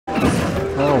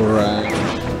Alright.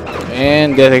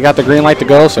 And they got the green light to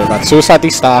go, so we're about to suicide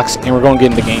these stocks, and we're going to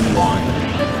get into game 1.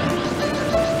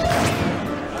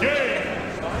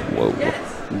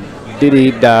 Whoa.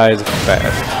 Diddy dies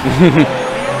fast.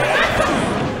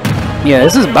 Yeah,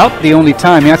 this is about the only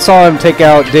time. I saw him take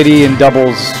out Diddy in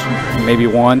doubles maybe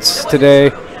once today.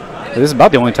 This is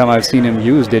about the only time I've seen him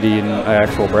use Diddy in an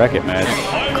actual bracket match.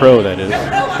 Krow, that is.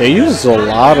 He uses a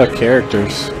lot of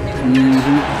characters.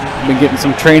 Been getting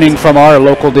some training from our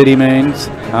local Diddy mains.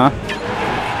 Huh?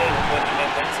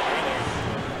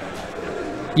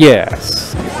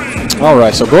 Yes.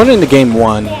 Alright, so going into game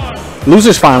 1.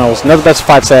 Losers finals, another best of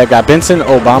 5 set. Got Benson,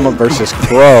 Obama versus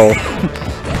Krow.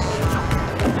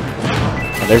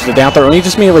 There's the down throw, and he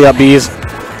just immediately up B's.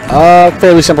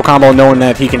 Fairly simple combo, knowing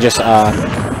that he can just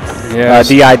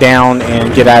DI down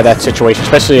and get out of that situation,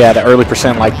 especially at an early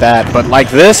percent like that. But like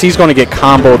this, he's going to get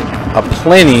comboed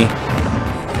aplenty.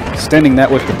 Extending that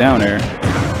with the down air.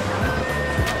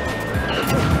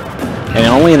 And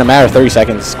only in a matter of 30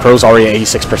 seconds, Krow's already at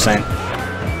 86%.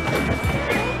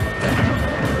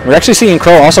 We're actually seeing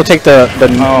Krow also take the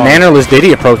mannerless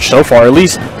Diddy approach so far. At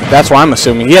least that's what I'm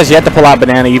assuming. He has yet to pull out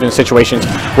banana even in situations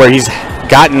where he's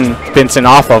gotten Benson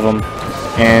off of him,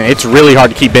 and it's really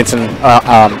hard to keep Benson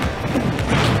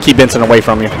away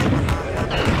from you.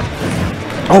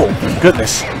 Oh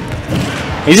goodness!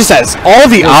 He just has all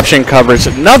the option coverage.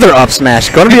 Another up smash.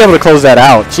 Going to be able to close that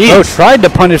out. Jeez. Krow tried to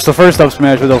punish the first up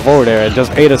smash with a forward air. It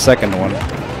just ate a second one.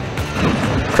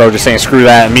 Krow just saying screw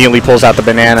that, immediately pulls out the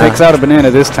banana. Takes out a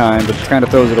banana this time, but kind of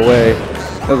throws it away.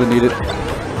 Doesn't need it.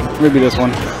 Maybe this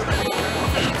one.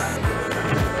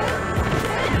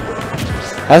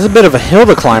 Has a bit of a hill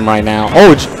to climb right now.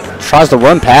 Oh, tries to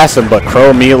run past him, but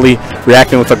Krow immediately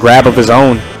reacting with a grab of his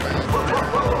own.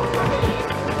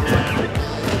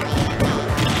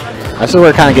 That's where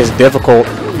it kind of gets difficult.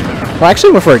 Well, I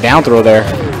actually went for a down throw there.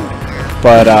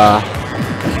 But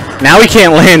now he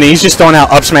can't land. He's just throwing out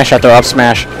up smash after up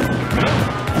smash.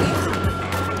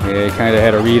 Yeah, he kind of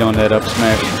had a read on that up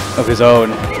smash of his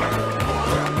own.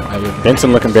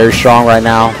 Benson looking very strong right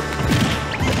now.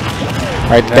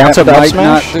 Right, down to the up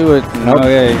smash. Not do it. Nope. No,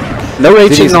 yeah. No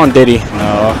rage cheating on Diddy.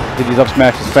 No, Diddy's up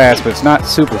smash is fast, but it's not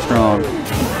super strong.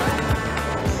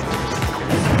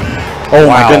 Oh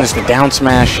my goodness, the down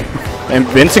smash. And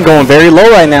Benson going very low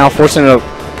right now, forcing a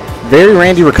very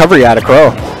randy recovery out of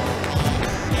Krow.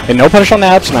 And no punish on the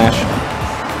up smash.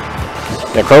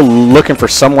 Yeah, Krow looking for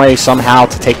some way, somehow,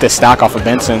 to take this stock off of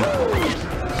Benson.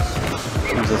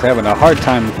 He's just having a hard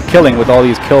time killing with all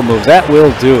these kill moves. That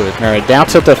will do it. All right, down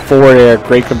tilt the forward air.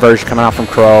 Great conversion coming out from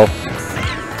Krow.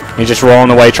 He's just rolling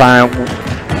away, trying to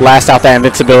blast out that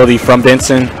invincibility from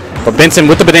Benson. But Benson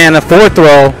with the banana, forward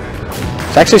throw.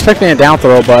 He's actually expecting a down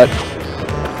throw, but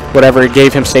whatever, it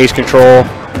gave him stage control.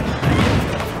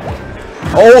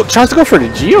 Oh, tries to go for the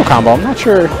Geo combo. I'm not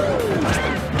sure.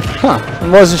 I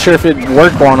wasn't sure if it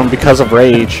worked on him because of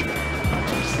rage.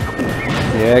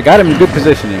 Yeah, got him in good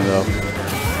positioning, though.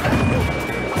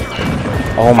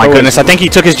 Oh, my goodness. I think he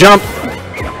took his jump.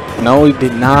 No, he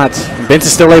did not.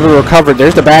 Benson's still able to recover.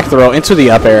 There's the back throw into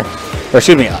the up air. Or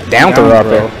excuse me, down throw up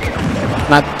air.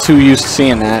 Not too used to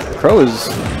seeing that. Krow is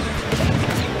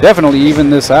definitely even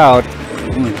this out.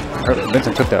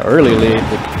 Benson took the early lead.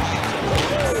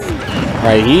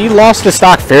 Right, he lost the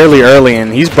stock fairly early,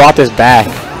 and he's brought this back.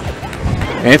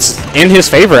 And it's in his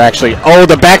favor, actually. Oh,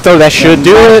 the back throw, that should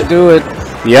do it.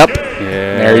 Yep.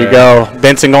 Yeah. There you go.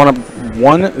 Benson going up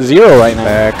 1-0 right now.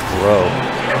 Back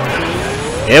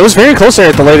throw. It was very close there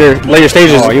at the later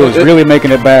stages. Oh, he was really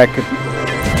making it back.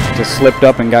 Just slipped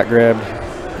up and got grabbed.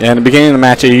 Yeah, in the beginning of the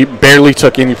match, he barely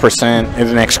took any percent. And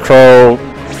the next Krow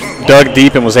dug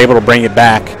deep and was able to bring it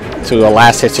back to a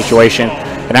last hit situation.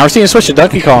 And now we're seeing him switch to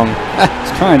Donkey Kong.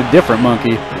 He's trying a different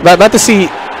monkey. But about to see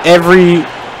every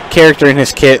character in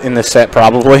his kit in this set,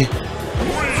 probably.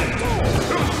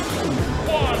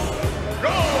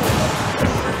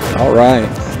 All right.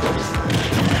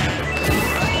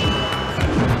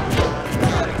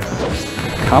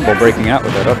 Combo breaking out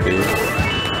with that up B.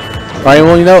 All right.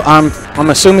 Well, you know, I'm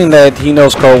assuming that he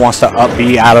knows Krow wants to up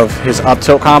B out of his up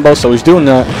tilt combo, so he's doing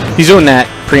that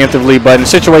preemptively. But in a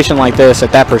situation like this,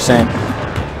 at that percent,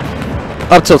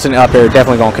 up tilts and up air are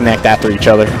definitely going to connect after each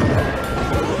other.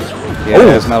 Yeah,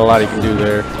 there's not a lot he can do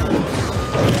there.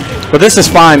 But this is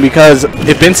fine because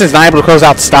if Benson's not able to close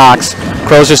out the stocks,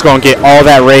 Krow's just going to get all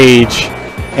that rage,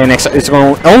 and it's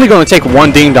only going to take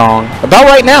one ding dong. About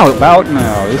right now. About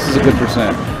now. This is a good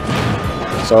percent.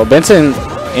 So Benson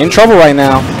in trouble right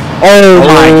now. Oh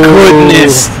my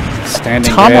goodness!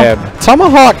 Standing grab.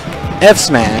 Tomahawk F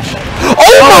smash.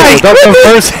 Oh my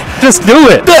goodness! Just do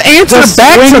it. The answer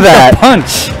back to that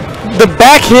punch. the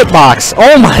back hitbox.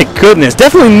 Oh my goodness.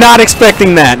 Definitely not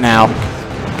expecting that now.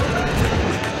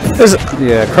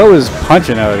 Yeah, Krow is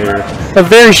punching out here. A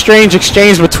very strange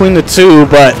exchange between the two,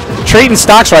 but trading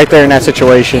stocks right there in that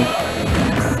situation.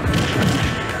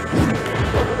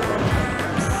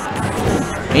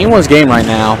 Anyone's game right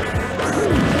now.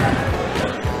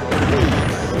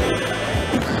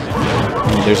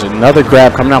 And there's another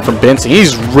grab coming out from Benson.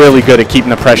 He's really good at keeping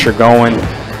the pressure going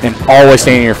and always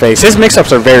staying in your face. His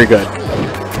mix-ups are very good.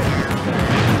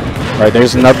 All right,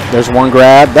 there's one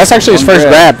grab. That's actually his first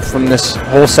grab from this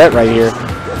whole set right here.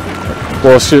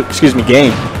 Well, excuse me,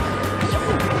 game.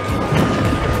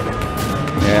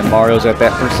 And Mario's at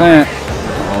that percent.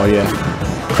 Oh, yeah.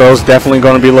 Krow's definitely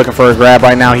going to be looking for a grab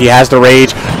right now. He has the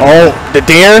rage. Oh, the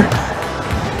dare.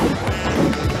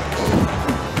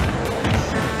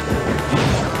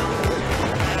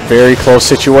 Very close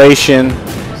situation.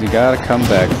 You got to come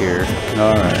back here.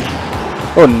 All right.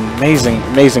 Oh,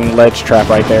 amazing ledge trap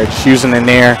right there. Just using the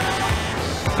nair.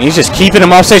 And he's just keeping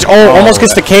him off stage. Oh, almost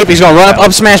gets the cape. He's going to run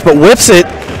up smash, but whips it.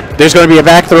 There's going to be a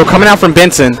back throw coming out from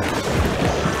Benson.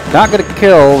 Not going to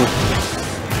kill.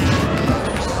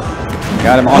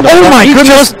 Got him on the Oh my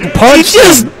goodness. He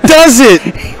just does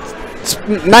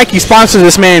it. Nike sponsored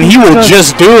this man. He will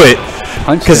just do it.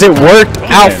 Because it worked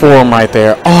out for him right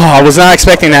there. Oh, I was not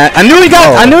expecting that. I knew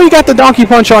he got the donkey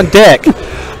punch on deck,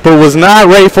 but was not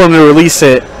ready for him to release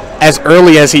it as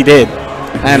early as he did.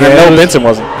 And I know Benson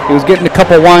wasn't. He was getting a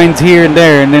couple winds here and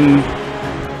there, and then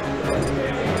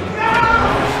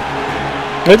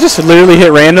it just literally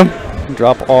hit random.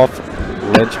 Drop off,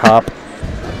 ledge hop,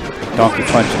 donkey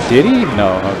punch. Did he?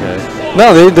 No. Okay.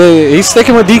 No, he's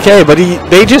sticking with DK, but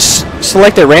they just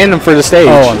selected random for the stage.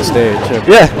 Oh, on the stage. Okay.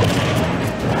 Yeah.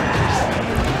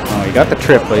 He got the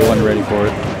trip, but he wasn't ready for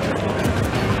it.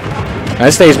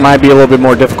 That stage might be a little bit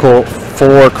more difficult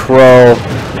for Krow,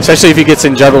 especially if he gets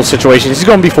in juggle situations. He's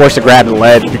going to be forced to grab the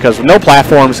ledge because with no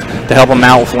platforms to help him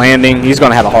out with landing, he's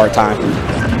going to have a hard time.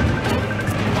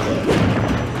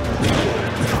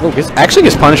 Oh, actually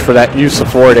gets punished for that use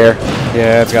of forward air.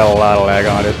 Yeah, it's got a lot of lag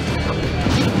on it.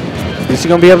 Is he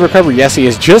going to be able to recover? Yes, he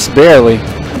is, just barely.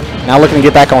 Now looking to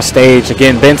get back on stage.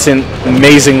 Again, Benson,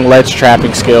 amazing ledge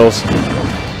trapping skills.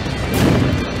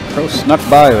 Krow snuck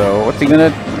by though. What's he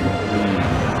gonna?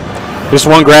 Just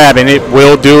one grab and it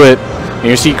will do it. And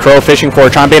you see Krow fishing for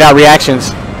it, trying to bait out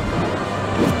reactions.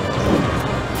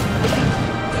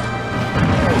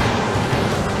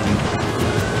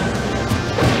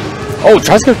 Oh,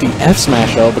 tries to go with the F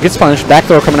smash though, but gets punished. Back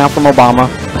throw coming out from Obama.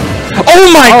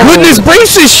 Oh my goodness,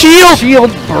 breaks his shield!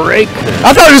 Shield break.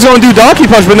 I thought he was going to do donkey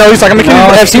punch, but no, he's like, I'm going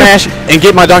to F smash and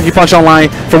get my donkey punch online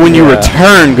for when you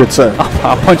return, good sir.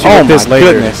 I'll punch you with this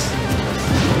later. Goodness.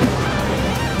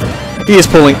 He is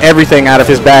pulling everything out of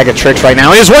his bag of tricks right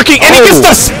now. It is working, and he gets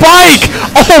the spike!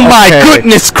 Oh my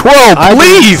goodness, Krow,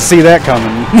 please! I see that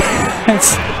coming.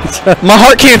 My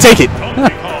heart can't take it.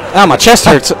 Ah, my chest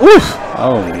hurts. Oof.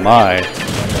 Oh my.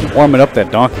 Warming up that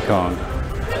Donkey Kong.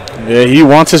 Yeah, he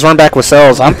wants his run back with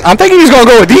cells. I'm thinking he's gonna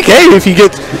go with DK if he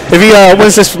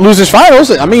loses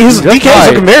finals. I mean, his DK is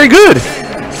looking very good.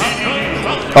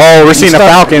 Oh, we're seeing a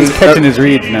Falcon. He's catching his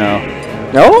reads now.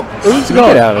 No, let's go.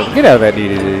 Get out of that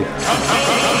DDD.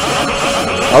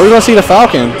 Are we gonna see the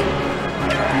Falcon?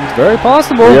 It's very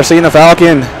possible. We are seeing the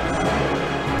Falcon.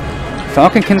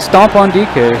 Falcon can stomp on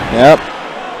DK. Yep.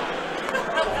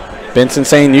 Benson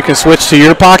saying you can switch to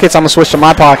your pockets. I'm gonna switch to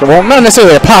my pocket. Well, not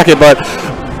necessarily a pocket, but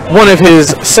one of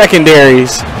his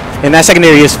secondaries, and that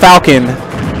secondary is Falcon.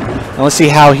 And let's see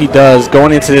how he does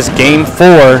going into this game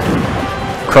 4.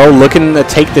 Krow looking to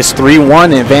take this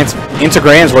 3-1 and advance into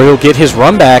grands where he'll get his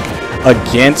run back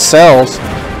against Cells.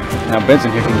 Now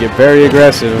Benson here can get very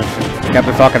aggressive.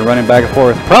 Captain Falcon running back and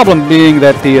forth. Problem being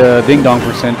that the ding dong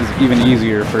percent is even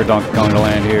easier for Donkey Kong to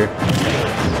land here.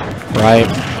 Right.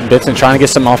 Benson trying to get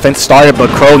some offense started, but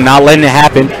Krow not letting it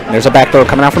happen. There's a back throw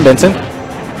coming out from Benson.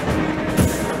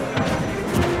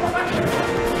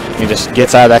 He just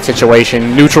gets out of that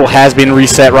situation. Neutral has been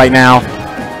reset right now.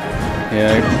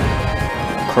 Yeah,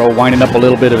 Krow winding up a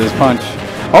little bit of his punch.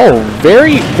 Oh,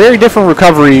 very, very different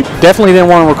recovery. Definitely didn't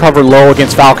want to recover low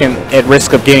against Falcon at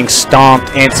risk of getting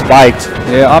stomped and spiked.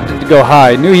 Yeah, opted to go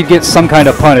high. Knew he'd get some kind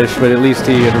of punish, but at least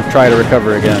he would try to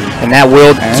recover again. And that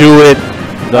will do it.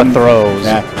 The throws.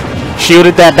 Yeah.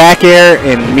 Shielded that back air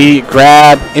and immediate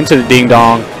grab into the ding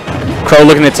dong. Krow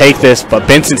looking to take this, but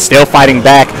Benson still fighting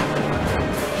back.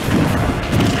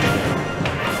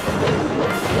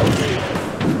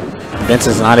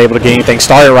 Benson's not able to get anything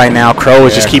started right now. Krow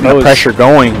is just keeping the pressure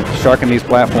going. Sharking these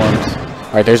platforms.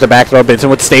 All right, there's the back throw. Benson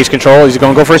with the stage control. He's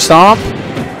going to go for a stomp.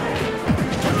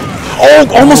 Oh,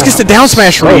 almost gets the down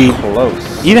smash So read.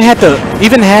 close. Even had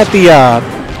the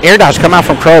air dodge come out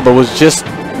from Krow, but was just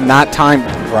not timed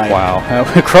right. Wow.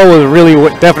 Krow was really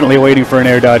definitely waiting for an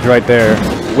air dodge right there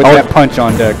with that punch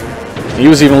on deck. He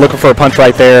was even looking for a punch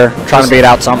right there, trying to bait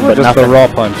out something, but just nothing. a raw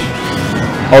punch.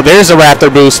 Oh, there's a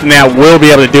Raptor boost. Now we'll be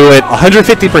able to do it.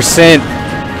 150%.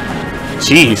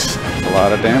 Jeez. A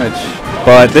lot of damage.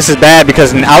 But this is bad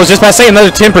because I was just about to say another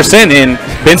 10% and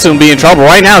Benson will be in trouble.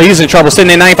 Right now he's in trouble,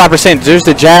 sitting at 95%. There's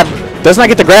the jab. Does not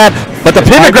get the grab, but the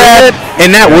pivot grab,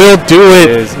 and that will do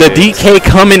it. The DK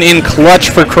coming in clutch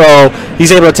for Krow.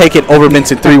 He's able to take it over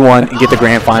Benson 3-1 and get the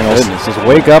grand finals. Goodness, just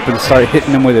wake up and start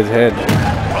hitting him with his head.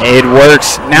 It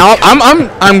works. Now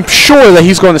I'm sure that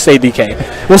he's going to stay DK.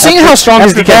 Well, seeing how strong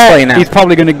his DK is playing now, he's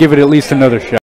probably going to give it at least another shot.